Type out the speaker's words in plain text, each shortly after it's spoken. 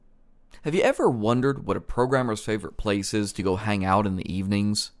Have you ever wondered what a programmer's favorite place is to go hang out in the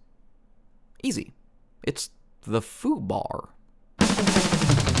evenings? Easy. It's the foo bar.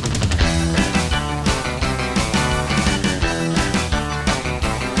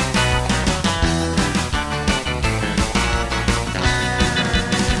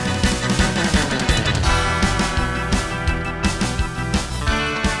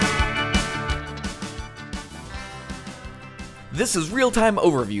 This is Real-Time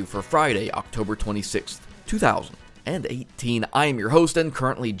Overview for Friday, October 26th, 2018. I am your host and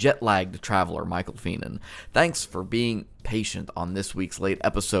currently jet-lagged traveler, Michael Feenan. Thanks for being patient on this week's late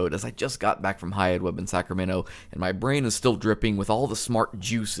episode, as I just got back from HighEdWeb in Sacramento, and my brain is still dripping with all the smart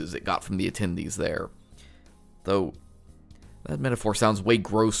juices it got from the attendees there. Though, that metaphor sounds way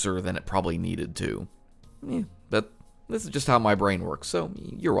grosser than it probably needed to. But this is just how my brain works, so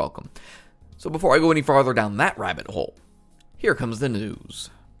you're welcome. So before I go any farther down that rabbit hole, here comes the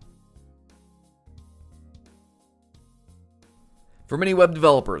news. For many web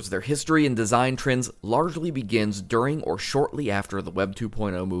developers, their history in design trends largely begins during or shortly after the Web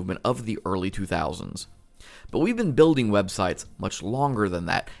 2.0 movement of the early 2000s. But we've been building websites much longer than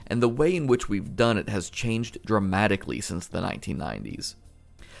that, and the way in which we've done it has changed dramatically since the 1990s.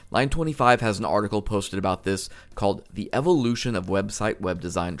 Line 25 has an article posted about this called The Evolution of Website Web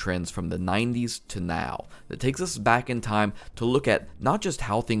Design Trends from the 90s to Now, that takes us back in time to look at not just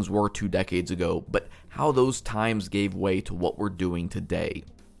how things were 2 decades ago, but how those times gave way to what we're doing today.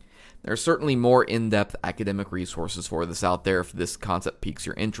 There are certainly more in-depth academic resources for this out there if this concept piques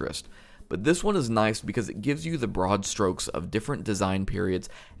your interest, but this one is nice because it gives you the broad strokes of different design periods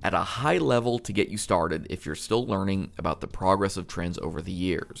at a high level to get you started if you're still learning about the progress of trends over the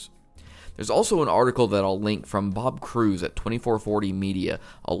years. There's also an article that I'll link from Bob Cruz at 2440 Media,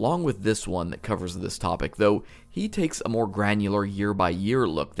 along with this one that covers this topic, though he takes a more granular year-by-year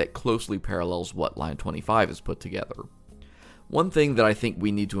look that closely parallels what Line 25 has put together. One thing that I think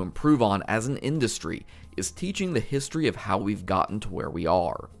we need to improve on as an industry is teaching the history of how we've gotten to where we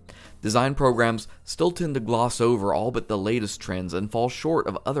are. Design programs still tend to gloss over all but the latest trends and fall short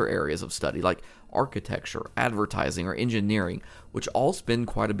of other areas of study like architecture, advertising, or engineering, which all spend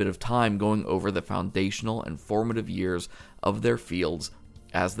quite a bit of time going over the foundational and formative years of their fields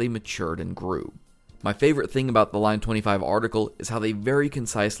as they matured and grew. My favorite thing about the Line 25 article is how they very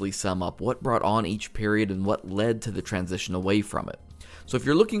concisely sum up what brought on each period and what led to the transition away from it. So if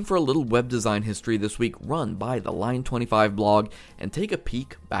you're looking for a little web design history this week, run by the Line 25 blog and take a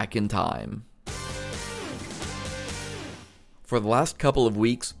peek back in time. For the last couple of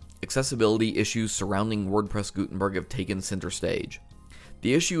weeks, accessibility issues surrounding WordPress Gutenberg have taken center stage.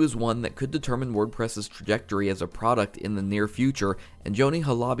 The issue is one that could determine WordPress's trajectory as a product in the near future, and Joni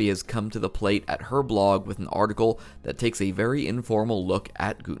Halabi has come to the plate at her blog with an article that takes a very informal look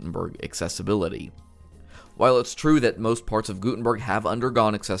at Gutenberg accessibility. While it's true that most parts of Gutenberg have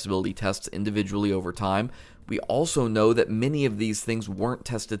undergone accessibility tests individually over time, we also know that many of these things weren't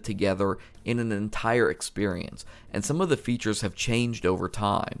tested together in an entire experience, and some of the features have changed over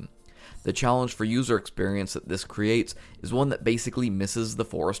time. The challenge for user experience that this creates is one that basically misses the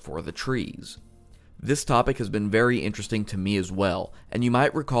forest for the trees. This topic has been very interesting to me as well, and you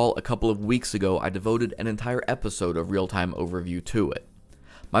might recall a couple of weeks ago I devoted an entire episode of Real-Time Overview to it.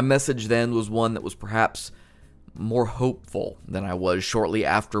 My message then was one that was perhaps more hopeful than I was shortly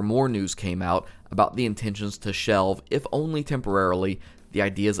after more news came out about the intentions to shelve, if only temporarily, the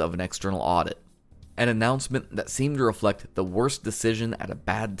ideas of an external audit. An announcement that seemed to reflect the worst decision at a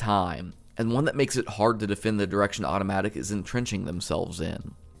bad time, and one that makes it hard to defend the direction Automattic is entrenching themselves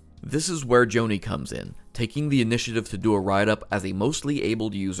in. This is where Joni comes in, taking the initiative to do a write-up as a mostly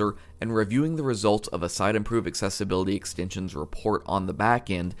abled user and reviewing the results of a SiteImprove Accessibility Extensions report on the back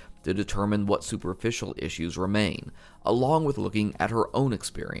end to determine what superficial issues remain, along with looking at her own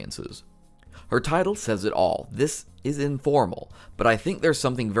experiences. Her title says it all. This is informal, but I think there's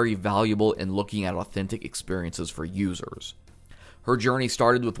something very valuable in looking at authentic experiences for users. Her journey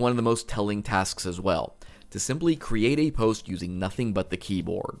started with one of the most telling tasks as well, to simply create a post using nothing but the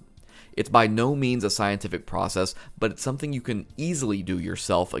keyboard. It's by no means a scientific process, but it's something you can easily do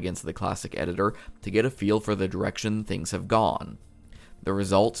yourself against the classic editor to get a feel for the direction things have gone. The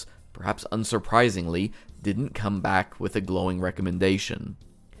results, perhaps unsurprisingly, didn't come back with a glowing recommendation.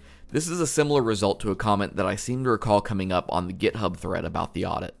 This is a similar result to a comment that I seem to recall coming up on the GitHub thread about the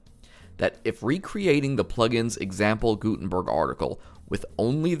audit. That if recreating the plugin's example Gutenberg article with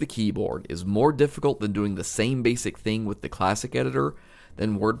only the keyboard is more difficult than doing the same basic thing with the classic editor,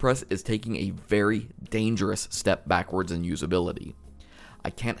 then WordPress is taking a very dangerous step backwards in usability. I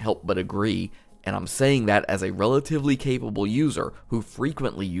can't help but agree, And I'm saying that as a relatively capable user who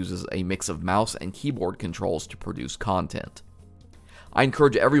frequently uses a mix of mouse and keyboard controls to produce content. I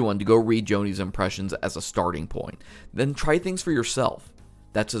encourage everyone to go read Joni's impressions as a starting point, then try things for yourself.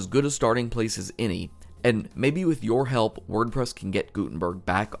 That's as good a starting place as any, and maybe with your help, WordPress can get Gutenberg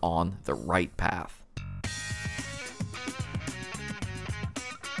back on the right path.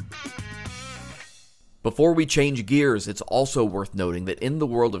 Before we change gears, it's also worth noting that in the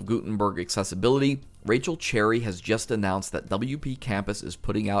world of Gutenberg accessibility, Rachel Cherry has just announced that WP Campus is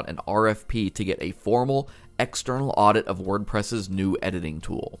putting out an RFP to get a formal, external audit of WordPress's new editing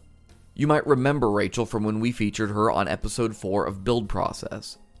tool. You might remember Rachel from when we featured her on episode 4 of Build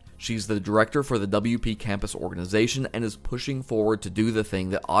Process. She's the director for the WP Campus organization and is pushing forward to do the thing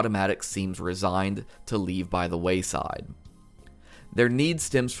that Automattic seems resigned to leave by the wayside. Their need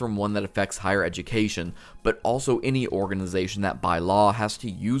stems from one that affects higher education, but also any organization that by law has to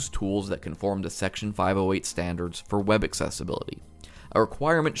use tools that conform to Section 508 standards for web accessibility, a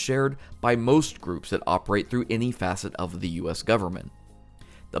requirement shared by most groups that operate through any facet of the US government.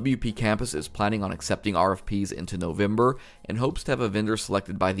 WP Campus is planning on accepting RFPs into November and hopes to have a vendor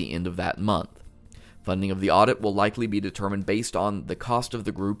selected by the end of that month. Funding of the audit will likely be determined based on the cost of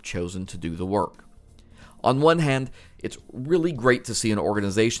the group chosen to do the work. On one hand, it's really great to see an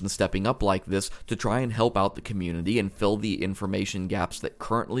organization stepping up like this to try and help out the community and fill the information gaps that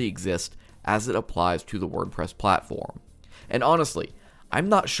currently exist as it applies to the WordPress platform. And honestly, I'm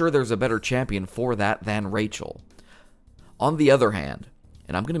not sure there's a better champion for that than Rachel. On the other hand,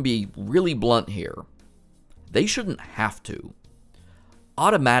 and I'm going to be really blunt here, they shouldn't have to.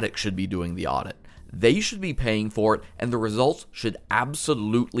 Automattic should be doing the audit. They should be paying for it, and the results should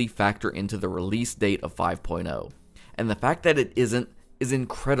absolutely factor into the release date of 5.0. And the fact that it isn't is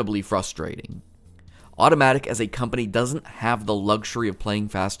incredibly frustrating. Automattic as a company doesn't have the luxury of playing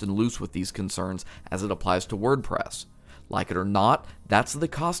fast and loose with these concerns as it applies to WordPress. Like it or not, that's the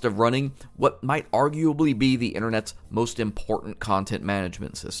cost of running what might arguably be the internet's most important content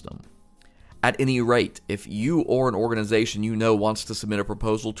management system. At any rate, if you or an organization you know wants to submit a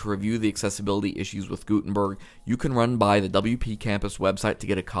proposal to review the accessibility issues with Gutenberg, you can run by the WP Campus website to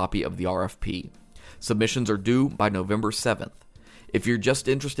get a copy of the RFP. Submissions are due by November 7th. If you're just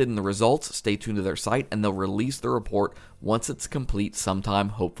interested in the results, stay tuned to their site and they'll release the report once it's complete sometime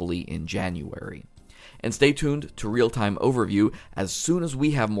hopefully in January. And stay tuned to Real-Time Overview. As soon as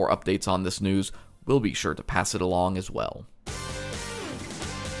we have more updates on this news, we'll be sure to pass it along as well.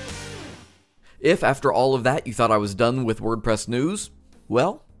 If, after all of that, you thought I was done with WordPress news,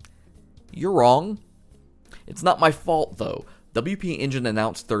 well, you're wrong. It's not my fault, though. WP Engine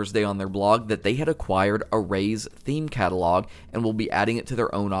announced Thursday on their blog that they had acquired Array's theme catalog and will be adding it to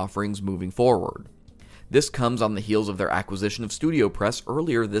their own offerings moving forward. This comes on the heels of their acquisition of StudioPress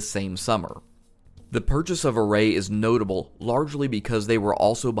earlier this same summer. The purchase of Array is notable largely because they were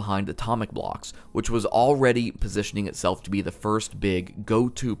also behind Atomic Blocks, which was already positioning itself to be the first big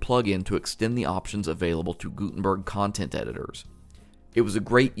go-to plugin to extend the options available to Gutenberg content editors. It was a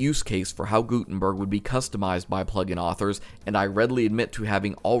great use case for how Gutenberg would be customized by plugin authors, and I readily admit to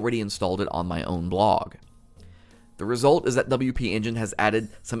having already installed it on my own blog. The result is that WP Engine has added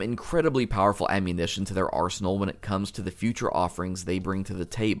some incredibly powerful ammunition to their arsenal when it comes to the future offerings they bring to the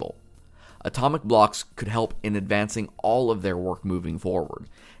table. Atomic Blocks could help in advancing all of their work moving forward,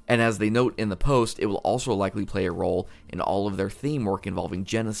 and as they note in the post, it will also likely play a role in all of their theme work involving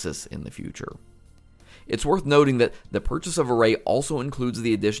Genesis in the future. It's worth noting that the purchase of Array also includes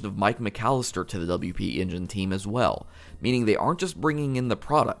the addition of Mike McAllister to the WP Engine team as well, meaning they aren't just bringing in the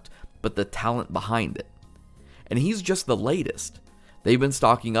product, but the talent behind it. And he's just the latest. They've been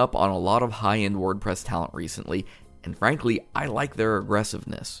stocking up on a lot of high-end WordPress talent recently, and frankly, I like their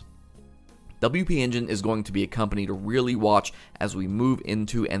aggressiveness. WP Engine is going to be a company to really watch as we move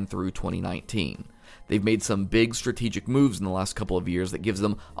into and through 2019. They've made some big strategic moves in the last couple of years that gives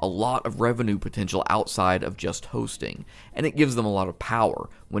them a lot of revenue potential outside of just hosting, and it gives them a lot of power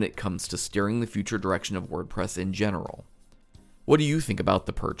when it comes to steering the future direction of WordPress in general. What do you think about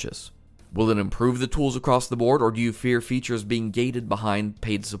the purchase? Will it improve the tools across the board, or do you fear features being gated behind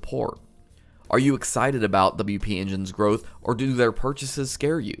paid support? Are you excited about WP Engine's growth, or do their purchases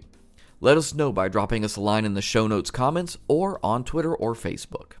scare you? Let us know by dropping us a line in the show notes comments or on Twitter or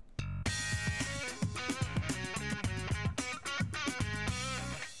Facebook.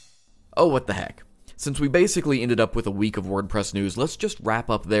 Oh, what the heck. Since we basically ended up with a week of WordPress news, let's just wrap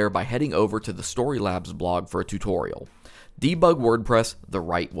up there by heading over to the Storylabs blog for a tutorial. Debug WordPress the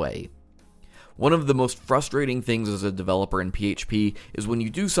right way. One of the most frustrating things as a developer in PHP is when you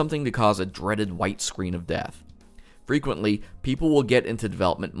do something to cause a dreaded white screen of death. Frequently, people will get into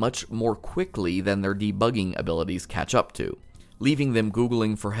development much more quickly than their debugging abilities catch up to, leaving them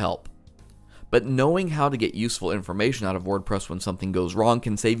Googling for help. But knowing how to get useful information out of WordPress when something goes wrong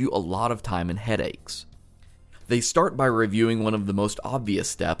can save you a lot of time and headaches. They start by reviewing one of the most obvious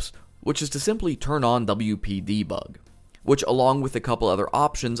steps, which is to simply turn on WP Debug, which along with a couple other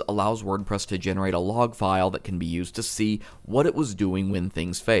options allows WordPress to generate a log file that can be used to see what it was doing when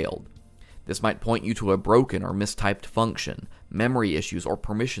things failed. This might point you to a broken or mistyped function, memory issues, or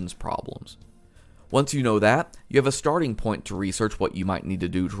permissions problems. Once you know that, you have a starting point to research what you might need to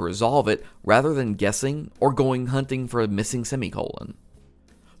do to resolve it rather than guessing or going hunting for a missing semicolon.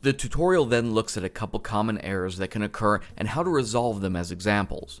 The tutorial then looks at a couple common errors that can occur and how to resolve them as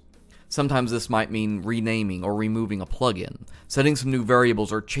examples. Sometimes this might mean renaming or removing a plugin, setting some new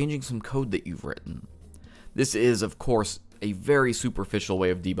variables, or changing some code that you've written. This is, of course, a very superficial way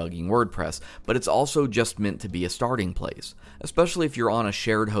of debugging WordPress, but it's also just meant to be a starting place, especially if you're on a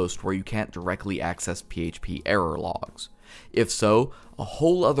shared host where you can't directly access PHP error logs. If so, a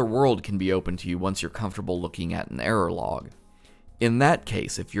whole other world can be open to you once you're comfortable looking at an error log. In that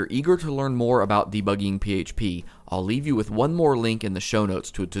case, if you're eager to learn more about debugging PHP, I'll leave you with one more link in the show notes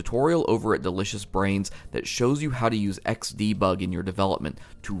to a tutorial over at Delicious Brains that shows you how to use Xdebug in your development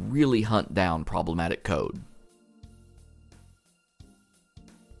to really hunt down problematic code.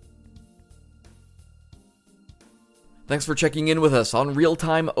 Thanks for checking in with us on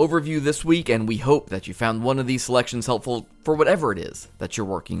Real-Time Overview this week, and we hope that you found one of these selections helpful for whatever it is that you're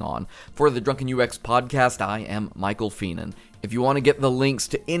working on. For the Drunken UX podcast, I am Michael Feenan. If you want to get the links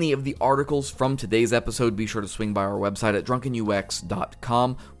to any of the articles from today's episode, be sure to swing by our website at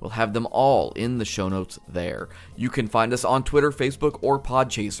drunkenux.com. We'll have them all in the show notes there. You can find us on Twitter, Facebook, or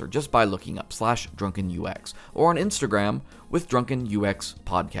Podchaser just by looking up /drunkenux, or on Instagram with Drunken UX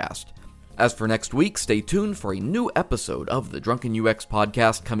Podcast. As for next week, stay tuned for a new episode of the Drunken UX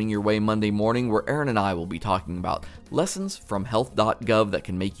podcast coming your way Monday morning, where Aaron and I will be talking about lessons from health.gov that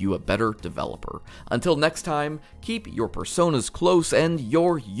can make you a better developer. Until next time, keep your personas close and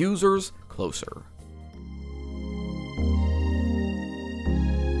your users closer.